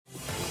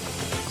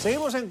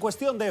Seguimos en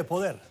cuestión de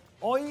poder.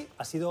 Hoy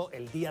ha sido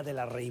el día de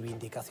la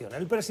reivindicación.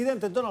 El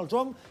presidente Donald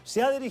Trump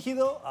se ha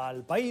dirigido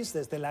al país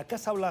desde la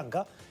Casa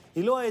Blanca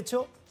y lo ha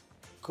hecho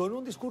con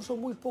un discurso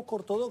muy poco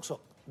ortodoxo.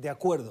 De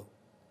acuerdo,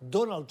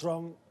 Donald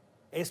Trump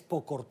es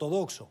poco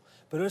ortodoxo,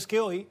 pero es que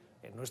hoy,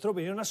 en nuestra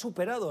opinión, ha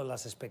superado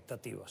las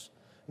expectativas.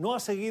 No ha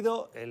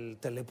seguido el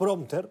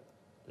teleprompter,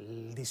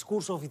 el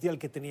discurso oficial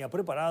que tenía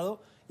preparado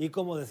y,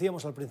 como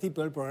decíamos al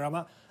principio del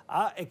programa,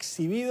 ha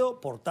exhibido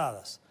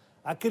portadas,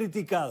 ha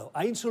criticado,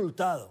 ha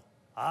insultado,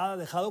 ha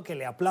dejado que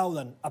le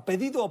aplaudan, ha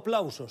pedido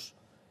aplausos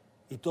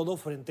y todo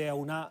frente a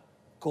una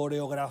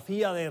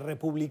coreografía de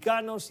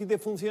republicanos y de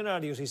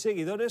funcionarios y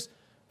seguidores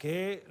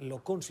que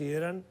lo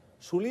consideran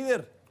su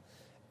líder.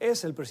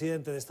 Es el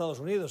presidente de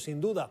Estados Unidos,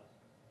 sin duda.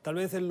 Tal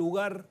vez el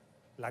lugar,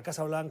 la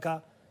Casa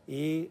Blanca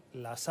y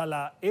la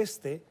Sala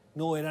Este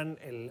no eran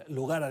el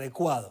lugar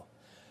adecuado.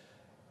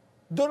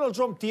 Donald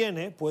Trump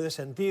puede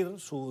sentir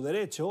su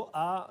derecho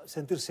a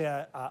sentirse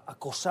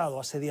acosado,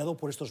 asediado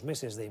por estos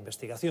meses de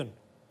investigación.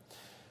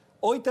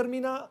 Hoy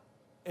termina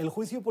el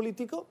juicio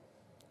político.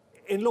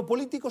 En lo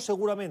político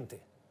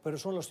seguramente, pero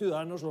son los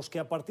ciudadanos los que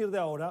a partir de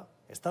ahora,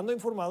 estando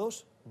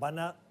informados, van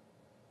a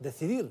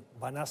decidir,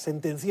 van a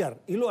sentenciar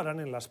y lo harán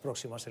en las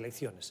próximas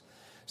elecciones.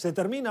 Se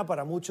termina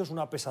para muchos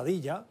una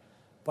pesadilla,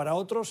 para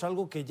otros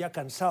algo que ya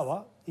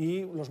cansaba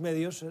y los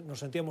medios nos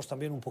sentíamos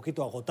también un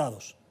poquito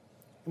agotados.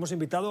 Hemos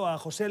invitado a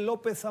José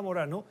López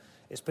Zamorano,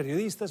 es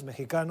periodista, es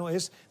mexicano,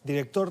 es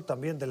director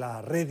también de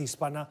la Red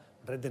Hispana,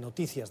 Red de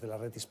Noticias de la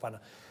Red Hispana.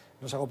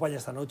 Nos acompaña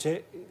esta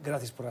noche.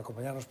 Gracias por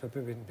acompañarnos,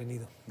 Pepe,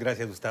 bienvenido.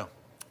 Gracias, Gustavo.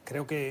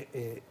 Creo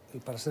que,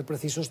 para ser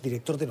precisos,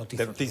 director de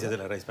Noticias. De Noticias,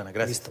 ¿verdad? De la Red Hispana,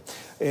 gracias.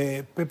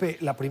 Listo. Pepe,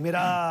 la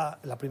primera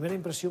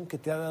impresión que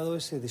te ha dado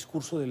ese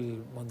discurso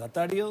del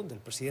mandatario, del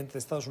presidente de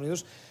Estados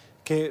Unidos,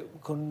 que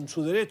con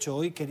su derecho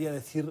hoy quería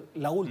decir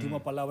la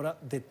última palabra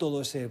de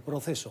todo ese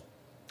proceso.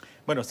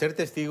 Bueno, ser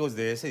testigos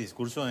de ese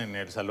discurso en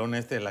el salón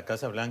este de la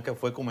Casa Blanca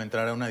fue como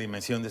entrar a una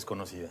dimensión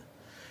desconocida.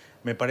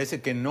 Me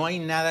parece que no hay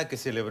nada que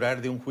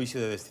celebrar de un juicio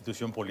de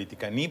destitución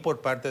política, ni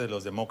por parte de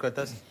los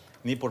demócratas,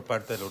 ni por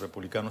parte de los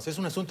republicanos. Es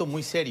un asunto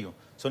muy serio.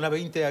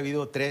 Solamente ha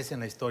habido 3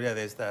 en la historia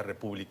de esta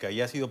república y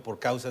ha sido por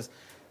causas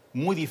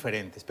muy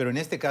diferentes, pero en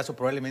este caso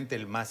probablemente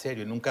el más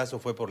serio. En un caso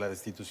fue por la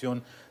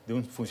destitución de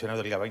un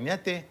funcionario del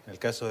gabinete, en el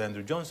caso de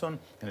Andrew Johnson,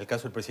 en el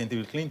caso del presidente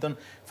Bill Clinton,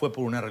 fue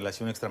por una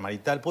relación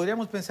extramarital.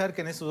 Podríamos pensar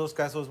que en estos 2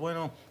 casos,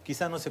 bueno,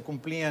 quizá no se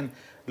cumplían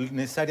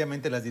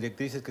necesariamente las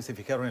directrices que se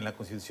fijaron en la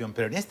Constitución,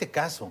 pero en este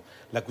caso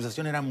la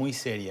acusación era muy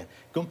seria,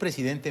 que un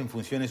presidente en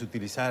funciones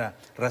utilizara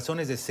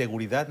razones de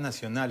seguridad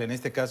nacional, en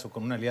este caso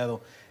con un aliado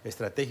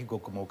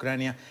estratégico como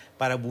Ucrania,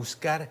 para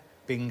buscar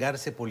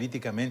vengarse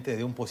políticamente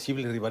de un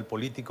posible rival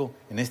político,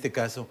 en este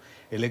caso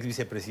el ex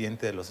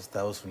vicepresidente de los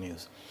Estados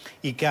Unidos.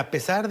 Y que a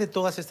pesar de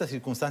todas estas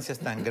circunstancias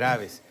tan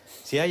graves,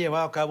 se ha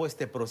llevado a cabo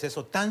este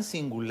proceso tan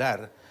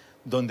singular,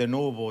 donde no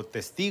hubo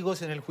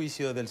testigos en el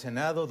juicio del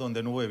Senado,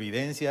 donde no hubo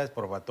evidencias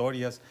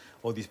probatorias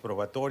o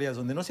disprobatorias,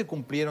 donde no se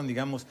cumplieron,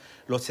 digamos,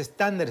 los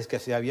estándares que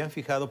se habían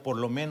fijado por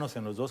lo menos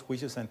en los 2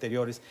 juicios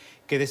anteriores,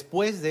 que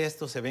después de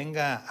esto se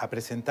venga a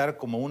presentar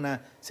como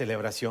una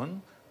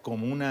celebración,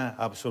 como una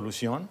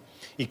absolución,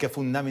 y que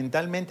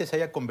fundamentalmente se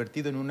haya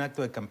convertido en un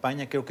acto de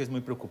campaña, creo que es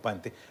muy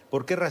preocupante.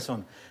 ¿Por qué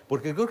razón?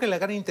 Porque creo que la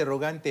gran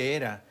interrogante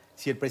era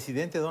si el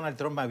presidente Donald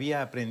Trump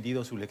había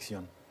aprendido su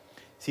lección.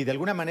 Si de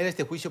alguna manera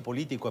este juicio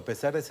político, a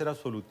pesar de ser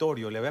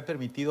absolutorio, le había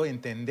permitido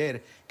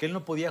entender que él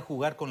no podía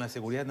jugar con la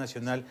seguridad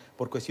nacional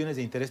por cuestiones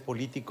de interés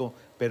político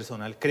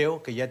personal.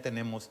 Creo que ya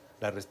tenemos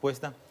la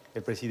respuesta.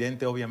 El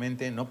presidente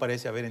obviamente no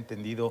parece haber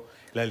entendido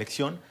la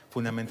elección.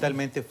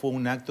 Fundamentalmente fue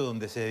un acto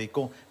donde se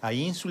dedicó a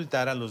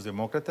insultar a los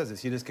demócratas,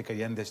 decirles que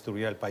querían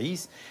destruir al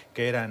país,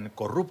 que eran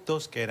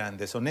corruptos, que eran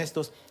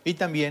deshonestos, y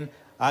también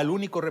al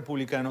único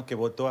republicano que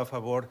votó a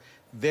favor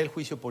del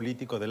juicio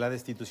político de la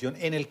destitución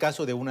en el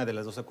caso de una de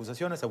las 2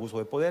 acusaciones, abuso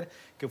de poder,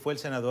 que fue el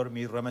senador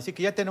Mitt Romney. Así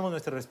que ya tenemos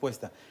nuestra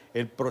respuesta.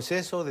 El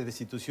proceso de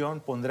destitución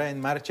pondrá en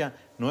marcha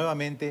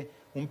nuevamente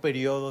un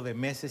periodo de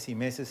meses y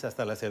meses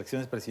hasta las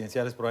elecciones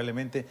presidenciales,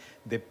 probablemente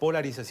de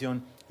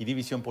polarización y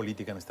división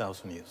política en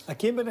Estados Unidos. ¿A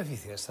quién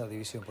beneficia esta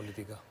división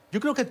política? Yo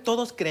creo que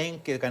todos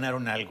creen que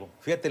ganaron algo.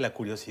 Fíjate la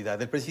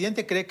curiosidad. El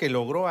presidente cree que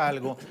logró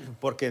algo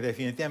porque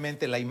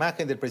definitivamente la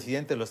imagen del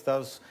presidente de los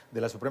Estados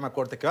de la Suprema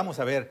Corte, que vamos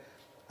a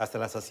ver hasta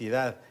la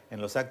saciedad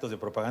en los actos de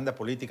propaganda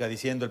política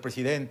diciendo el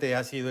presidente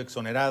ha sido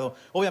exonerado.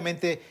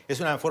 Obviamente es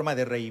una forma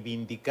de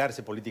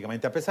reivindicarse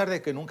políticamente, a pesar de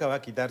que nunca va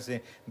a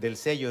quitarse del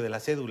sello, de la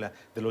cédula,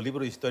 de los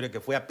libros de historia, que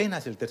fue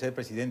apenas el 3er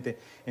presidente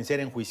en ser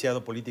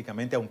enjuiciado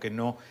políticamente, aunque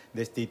no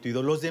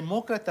destituido. Los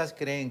demócratas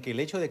creen que el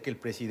hecho de que el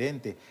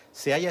presidente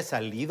se haya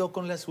salido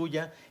con la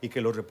suya y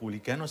que los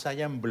republicanos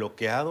hayan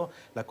bloqueado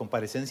la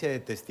comparecencia de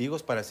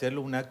testigos para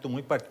hacerlo un acto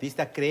muy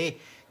partidista, cree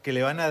que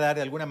le van a dar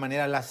de alguna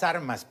manera las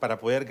armas para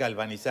poder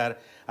galvanizar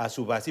a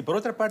su base. Y por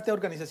otra parte,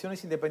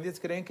 organizaciones independientes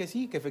creen que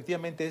sí, que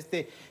efectivamente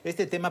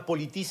este tema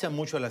politiza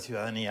mucho a la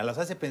ciudadanía, las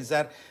hace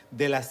pensar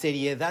de la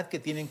seriedad que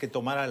tienen que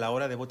tomar a la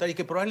hora de votar y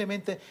que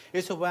probablemente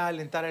eso va a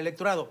alentar al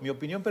electorado. Mi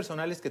opinión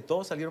personal es que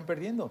todos salieron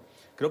perdiendo.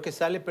 Creo que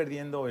sale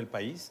perdiendo el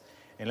país,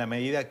 en la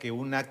medida que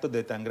un acto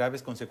de tan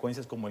graves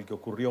consecuencias como el que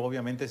ocurrió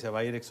obviamente se va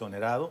a ir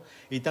exonerado,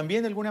 y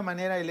también de alguna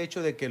manera el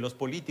hecho de que los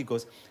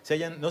políticos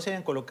no se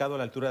hayan colocado a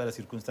la altura de las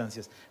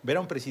circunstancias. Ver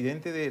a un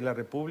presidente de la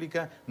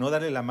República no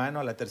darle la mano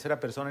a la tercera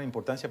persona en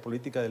importancia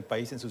política del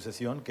país en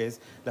sucesión, que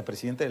es la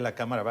presidenta de la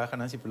Cámara Baja,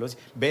 Nancy Pelosi,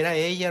 ver a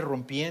ella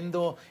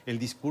rompiendo el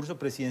discurso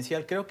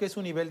presidencial, creo que es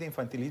un nivel de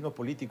infantilismo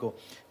político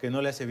que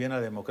no le hace bien a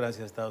la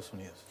democracia de Estados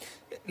Unidos.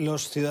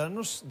 ¿Los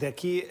ciudadanos de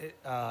aquí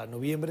a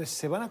noviembre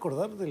se van a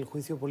acordar del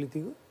juicio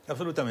político?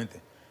 Absolutamente.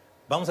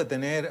 Vamos a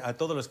tener a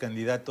todos los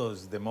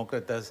candidatos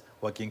demócratas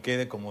o a quien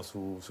quede como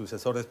su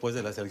sucesor después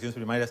de las elecciones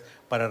primarias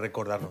para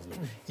recordárnoslo.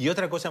 Y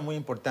otra cosa muy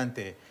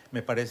importante,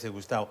 me parece,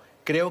 Gustavo,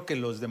 creo que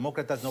los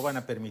demócratas no van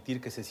a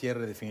permitir que se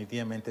cierre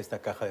definitivamente esta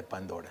caja de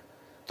Pandora.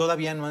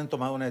 Todavía no han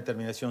tomado una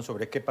determinación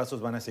sobre qué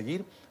pasos van a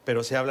seguir,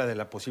 pero se habla de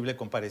la posible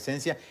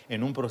comparecencia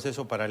en un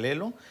proceso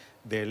paralelo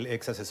del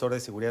ex asesor de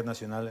Seguridad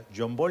Nacional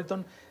John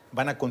Bolton.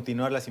 Van a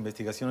continuar las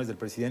investigaciones del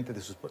presidente de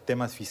sus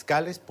temas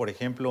fiscales, por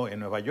ejemplo, en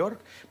Nueva York.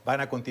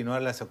 Van a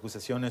continuar las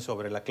acusaciones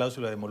sobre la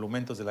cláusula de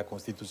emolumentos de la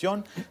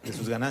Constitución, de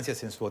sus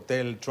ganancias en su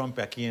hotel Trump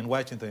aquí en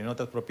Washington y en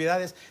otras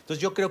propiedades. Entonces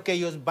yo creo que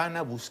ellos van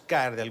a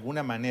buscar de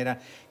alguna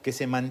manera que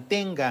se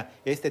mantenga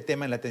este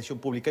tema en la atención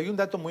pública. Y un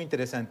dato muy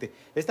interesante,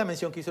 esta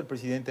mención que hizo el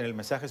presidente en el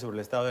mensaje sobre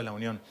el Estado de la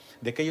Unión,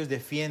 de que ellos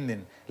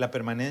defienden la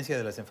permanencia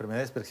de las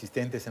enfermedades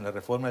persistentes en la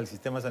reforma del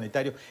sistema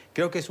sanitario,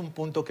 creo que es un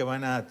punto que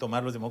van a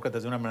tomar los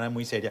demócratas de una manera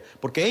muy seria.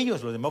 Porque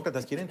ellos, los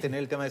demócratas, quieren tener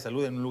el tema de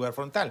salud en un lugar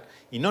frontal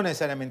y no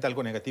necesariamente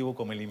algo negativo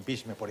como el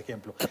impeachment, por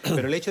ejemplo.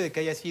 Pero el hecho de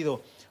que haya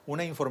sido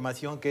una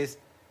información que es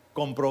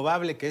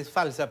comprobable que es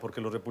falsa,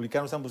 porque los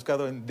republicanos han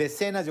buscado en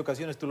decenas de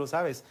ocasiones, tú lo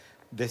sabes,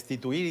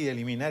 destituir y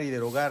eliminar y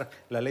derogar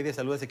la ley de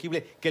salud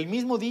asequible, que el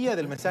mismo día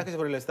del mensaje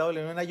sobre el Estado de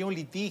la Unión haya un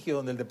litigio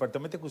donde el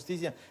Departamento de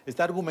Justicia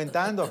está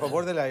argumentando a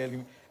favor de la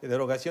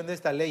derogación de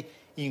esta ley,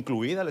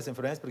 incluidas las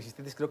enfermedades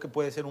persistentes, creo que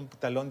puede ser un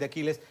talón de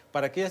Aquiles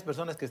para aquellas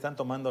personas que están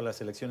tomando las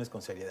elecciones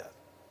con seriedad.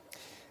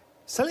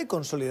 ¿Sale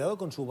consolidado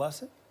con su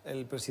base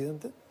el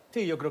presidente?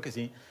 Sí, yo creo que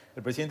sí.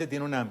 El presidente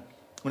tiene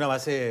una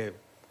base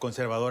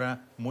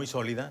conservadora muy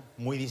sólida,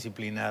 muy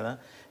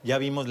disciplinada. Ya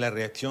vimos la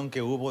reacción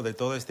que hubo de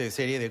toda esta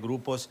serie de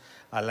grupos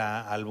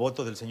al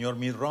voto del señor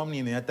Mitt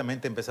Romney.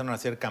 Inmediatamente empezaron a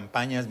hacer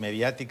campañas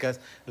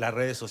mediáticas, las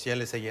redes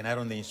sociales se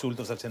llenaron de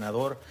insultos al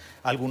senador,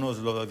 algunos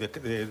lo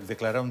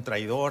declararon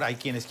traidor, hay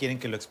quienes quieren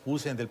que lo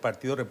expulsen del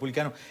Partido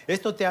Republicano.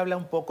 Esto te habla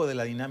un poco de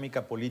la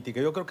dinámica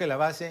política. Yo creo que la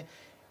base,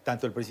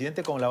 tanto el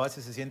presidente como la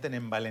base se sienten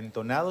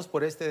envalentonados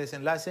por este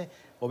desenlace.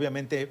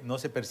 Obviamente no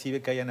se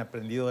percibe que hayan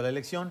aprendido de la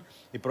elección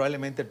y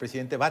probablemente el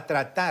presidente va a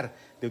tratar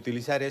de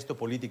utilizar esto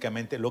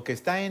políticamente. Lo que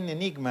está en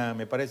enigma,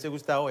 me parece,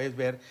 Gustavo, es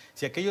ver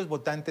si aquellos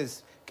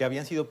votantes que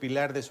habían sido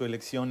pilar de su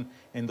elección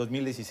en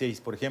 2016,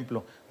 por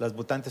ejemplo, los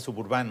votantes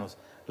suburbanos,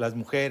 las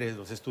mujeres,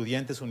 los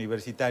estudiantes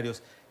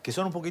universitarios, que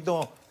son un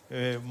poquito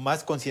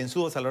más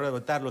concienzudos a la hora de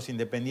votar, los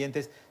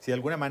independientes, si de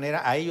alguna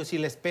manera a ellos sí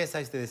les pesa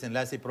este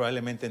desenlace y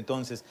probablemente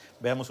entonces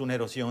veamos una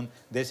erosión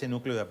de ese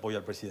núcleo de apoyo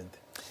al presidente.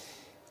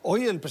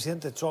 Hoy el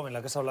presidente Trump en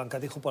la Casa Blanca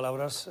dijo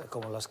palabras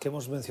como las que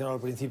hemos mencionado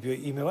al principio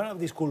y me van a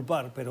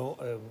disculpar, pero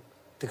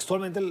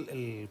textualmente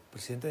el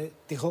presidente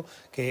dijo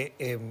que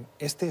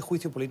este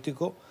juicio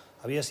político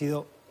había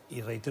sido, y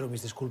reitero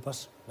mis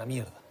disculpas, una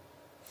mierda.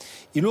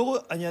 Y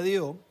luego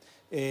añadió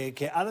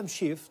que Adam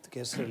Schiff,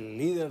 que es el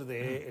líder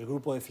del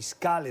grupo de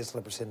fiscales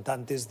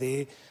representantes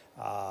de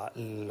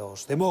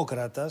los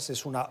demócratas,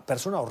 es una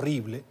persona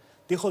horrible.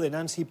 Dijo de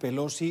Nancy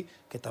Pelosi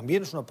que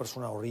también es una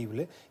persona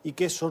horrible y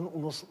que son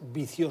unos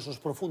viciosos,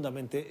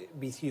 profundamente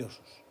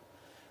viciosos.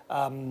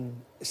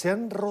 ¿Se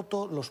han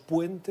roto los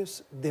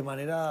puentes de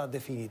manera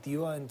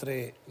definitiva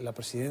entre la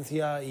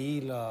presidencia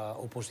y la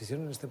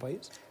oposición en este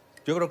país?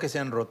 Yo creo que se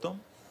han roto,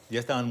 ya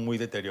estaban muy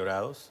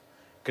deteriorados.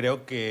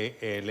 Creo que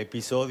el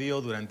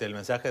episodio durante el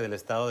mensaje del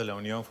Estado de la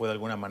Unión fue de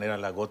alguna manera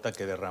la gota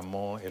que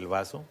derramó el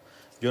vaso.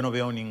 Yo no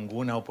veo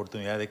ninguna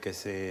oportunidad de que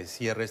se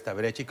cierre esta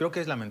brecha y creo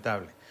que es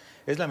lamentable.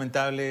 Es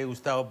lamentable,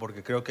 Gustavo,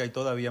 porque creo que hay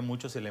todavía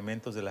muchos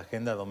elementos de la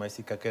agenda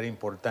doméstica que era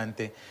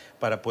importante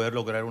para poder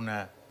lograr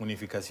una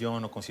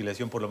unificación o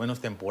conciliación, por lo menos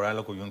temporal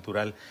o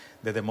coyuntural,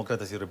 de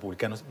demócratas y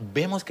republicanos.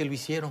 Vemos que lo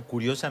hicieron,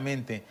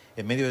 curiosamente,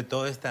 en medio de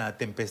toda esta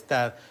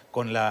tempestad,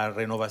 con la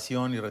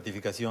renovación y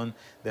ratificación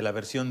de la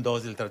versión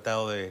 2 del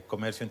Tratado de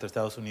Comercio entre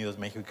Estados Unidos,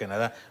 México y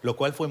Canadá, lo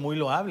cual fue muy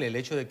loable, el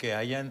hecho de que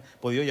hayan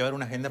podido llevar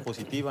una agenda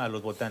positiva a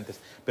los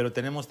votantes. Pero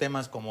tenemos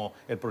temas como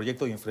el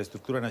proyecto de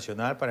infraestructura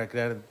nacional para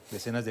crear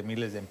decenas de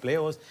miles de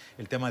empleos,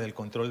 el tema del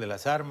control de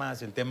las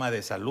armas, el tema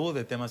de salud,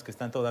 de temas que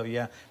están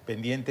todavía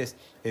pendientes,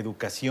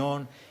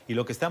 educación, y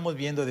lo que estamos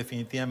viendo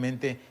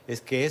definitivamente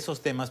es que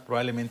esos temas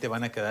probablemente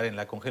van a quedar en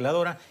la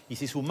congeladora, y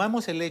si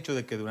sumamos el hecho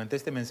de que durante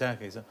este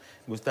mensaje,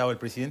 Gustavo, el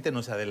presidente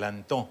nos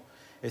adelantó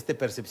esta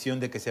percepción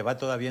de que se va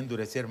todavía a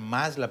endurecer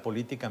más la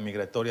política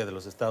migratoria de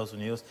los Estados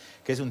Unidos,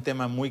 que es un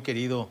tema muy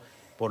querido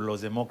por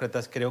los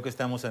demócratas. Creo que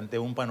estamos ante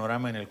un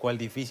panorama en el cual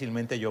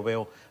difícilmente yo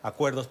veo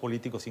acuerdos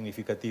políticos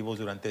significativos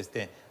durante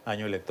este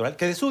año electoral,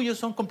 que de suyos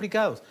son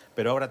complicados,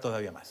 pero ahora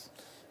todavía más.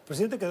 El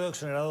presidente quedó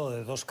exonerado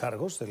de 2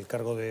 cargos, del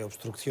cargo de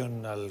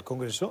obstrucción al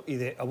Congreso y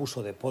de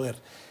abuso de poder.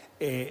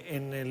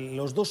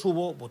 Los 2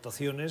 hubo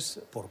votaciones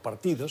por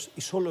partidos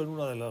y solo en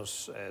una de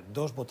las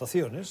 2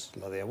 votaciones,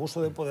 la de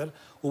abuso de poder,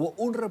 hubo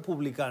un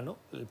republicano,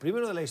 el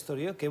primero de la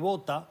historia, que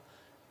vota,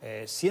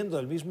 siendo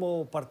el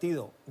mismo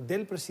partido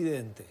del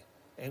presidente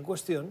en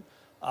cuestión,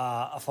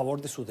 a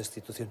favor de su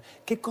destitución.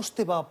 ¿Qué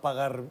coste va a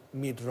pagar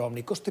Mitt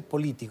Romney? Coste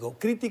político.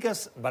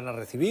 Críticas van a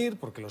recibir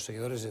porque los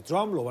seguidores de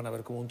Trump lo van a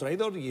ver como un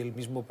traidor y el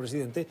mismo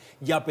presidente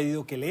ya ha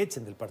pedido que le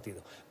echen del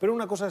partido. Pero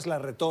una cosa es la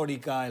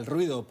retórica, el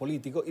ruido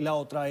político, y la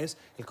otra es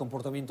el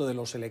comportamiento de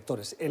los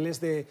electores. Él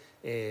es de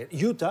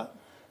Utah.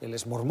 Él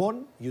es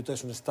mormón. Utah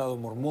es un estado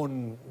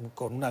mormón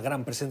con una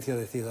gran presencia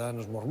de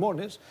ciudadanos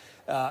mormones.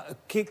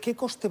 ¿Qué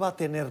coste va a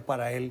tener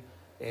para él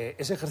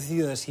ese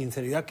ejercicio de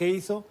sinceridad que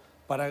hizo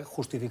para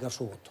justificar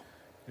su voto?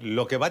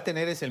 Lo que va a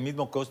tener es el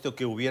mismo costo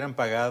que hubieran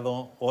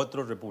pagado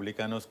otros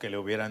republicanos que le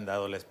hubieran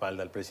dado la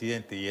espalda al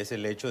presidente, y es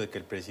el hecho de que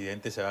el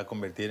presidente se va a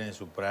convertir en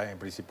su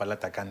principal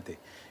atacante.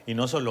 Y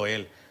no solo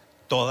él,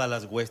 todas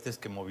las huestes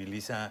que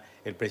moviliza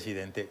el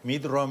presidente.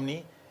 Mitt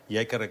Romney, y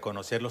hay que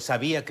reconocerlo,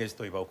 sabía que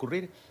esto iba a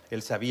ocurrir.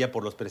 Él sabía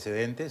por los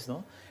precedentes,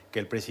 ¿no?, que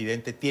el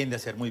presidente tiende a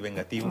ser muy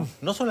vengativo.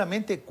 No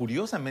solamente,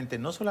 curiosamente,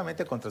 no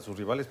solamente contra sus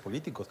rivales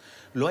políticos,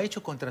 lo ha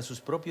hecho contra sus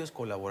propios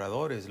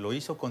colaboradores, lo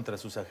hizo contra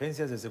sus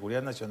agencias de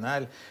seguridad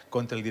nacional,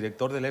 contra el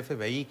director del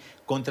FBI,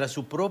 contra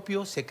su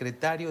propio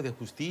secretario de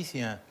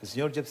Justicia, el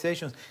señor Jeff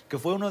Sessions, que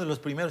fue uno de los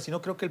primeros, si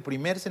no creo que el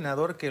primer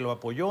senador que lo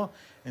apoyó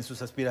en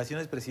sus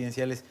aspiraciones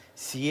presidenciales.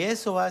 Si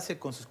eso hace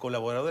con sus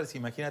colaboradores,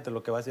 imagínate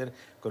lo que va a hacer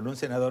con un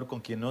senador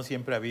con quien no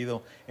siempre ha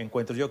habido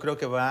encuentros. Yo creo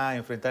que va a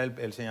enfrentar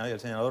el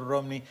senador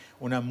Romney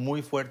una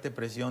muy fuerte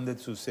presión de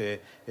sus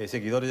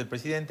seguidores del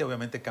presidente,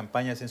 obviamente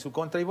campañas en su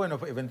contra, y bueno,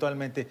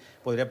 eventualmente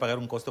podría pagar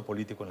un costo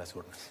político en las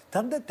urnas.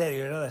 Tan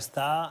deteriorada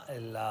está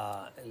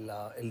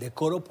el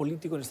decoro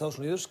político en Estados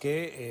Unidos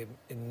que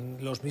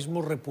los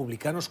mismos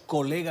republicanos,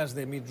 colegas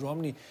de Mitt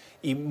Romney,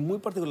 y muy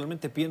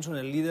particularmente pienso en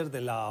el líder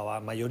de la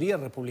mayoría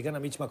republicana,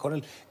 Mitch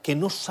McConnell, que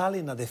no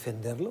salen a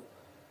defenderlo.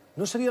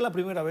 ¿No sería la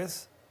primera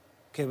vez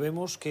que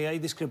vemos que hay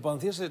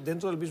discrepancias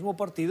dentro del mismo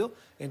partido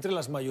entre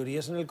las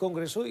mayorías en el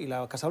Congreso y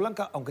la Casa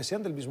Blanca, aunque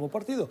sean del mismo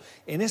partido?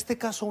 En este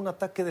caso, un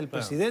ataque del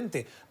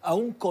presidente a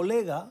un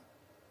colega,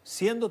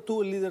 siendo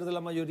tú el líder de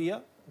la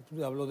mayoría,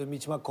 hablo de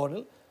Mitch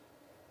McConnell,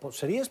 pues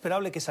sería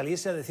esperable que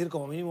saliese a decir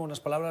como mínimo unas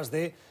palabras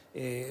de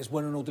es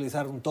bueno no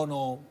utilizar un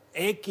tono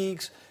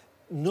X.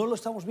 No lo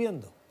estamos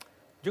viendo.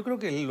 Yo creo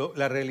que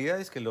la realidad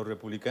es que los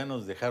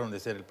republicanos dejaron de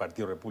ser el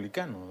partido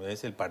republicano,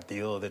 es el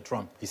partido de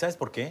Trump. ¿Y sabes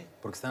por qué?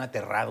 Porque están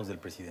aterrados del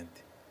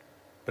presidente.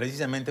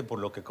 Precisamente por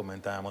lo que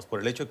comentábamos,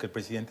 por el hecho de que el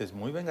presidente es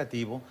muy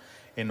vengativo.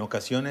 En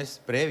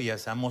ocasiones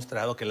previas ha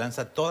mostrado que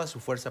lanza toda su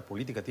fuerza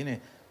política.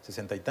 Tiene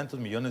 60 y tantos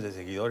millones de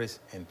seguidores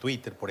en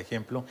Twitter, por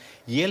ejemplo,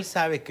 y él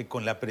sabe que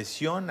con la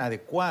presión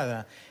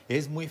adecuada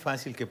es muy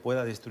fácil que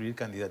pueda destruir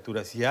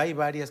candidaturas. Y hay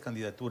varias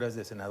candidaturas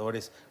de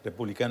senadores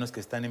republicanos que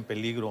están en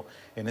peligro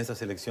en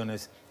esas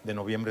elecciones de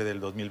noviembre del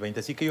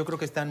 2020. Así que yo creo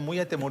que están muy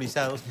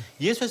atemorizados,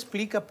 y eso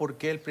explica por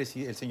qué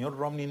el señor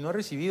Romney no ha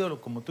recibido,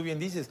 como tú bien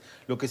dices,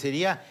 lo que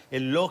sería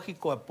el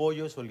lógico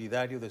apoyo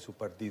solidario de su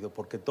partido,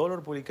 porque todos los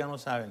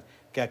republicanos saben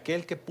que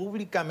aquel que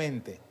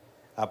públicamente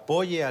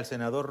apoye al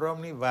senador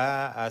Romney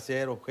va a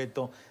ser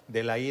objeto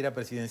de la ira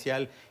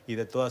presidencial y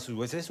de todas sus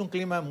huestes. Es un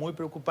clima muy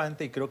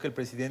preocupante, y creo que el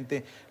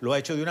presidente lo ha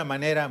hecho de una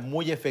manera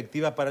muy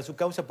efectiva para su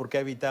causa, porque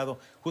ha evitado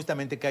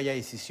justamente que haya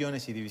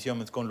decisiones y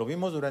divisiones. Como lo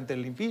vimos durante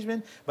el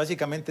impeachment,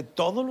 básicamente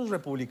todos los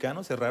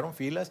republicanos cerraron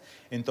filas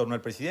en torno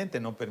al presidente,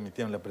 no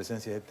permitieron la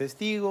presencia de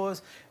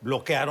testigos,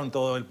 bloquearon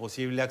todo el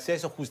posible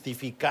acceso,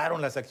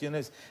 justificaron las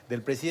acciones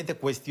del presidente,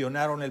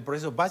 cuestionaron el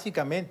proceso.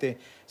 Básicamente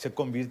se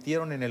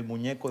convirtieron en el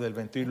muñeco del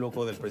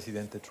ventríloco del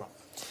presidente Trump.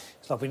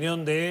 Es la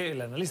opinión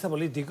del analista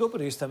político,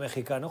 periodista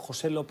mexicano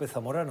José López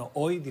Zamorano,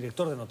 hoy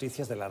director de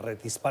noticias de la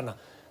Red Hispana,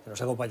 que nos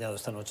ha acompañado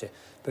esta noche.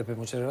 Pepe,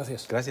 muchas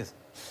gracias. Gracias.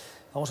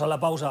 Vamos a la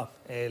pausa.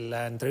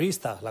 La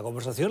entrevista, la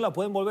conversación la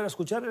pueden volver a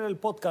escuchar en el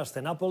podcast,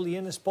 en Apple y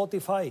en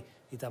Spotify,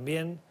 y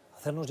también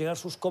hacernos llegar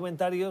sus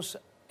comentarios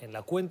en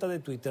la cuenta de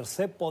Twitter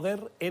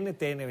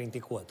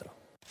CPoderNTN24.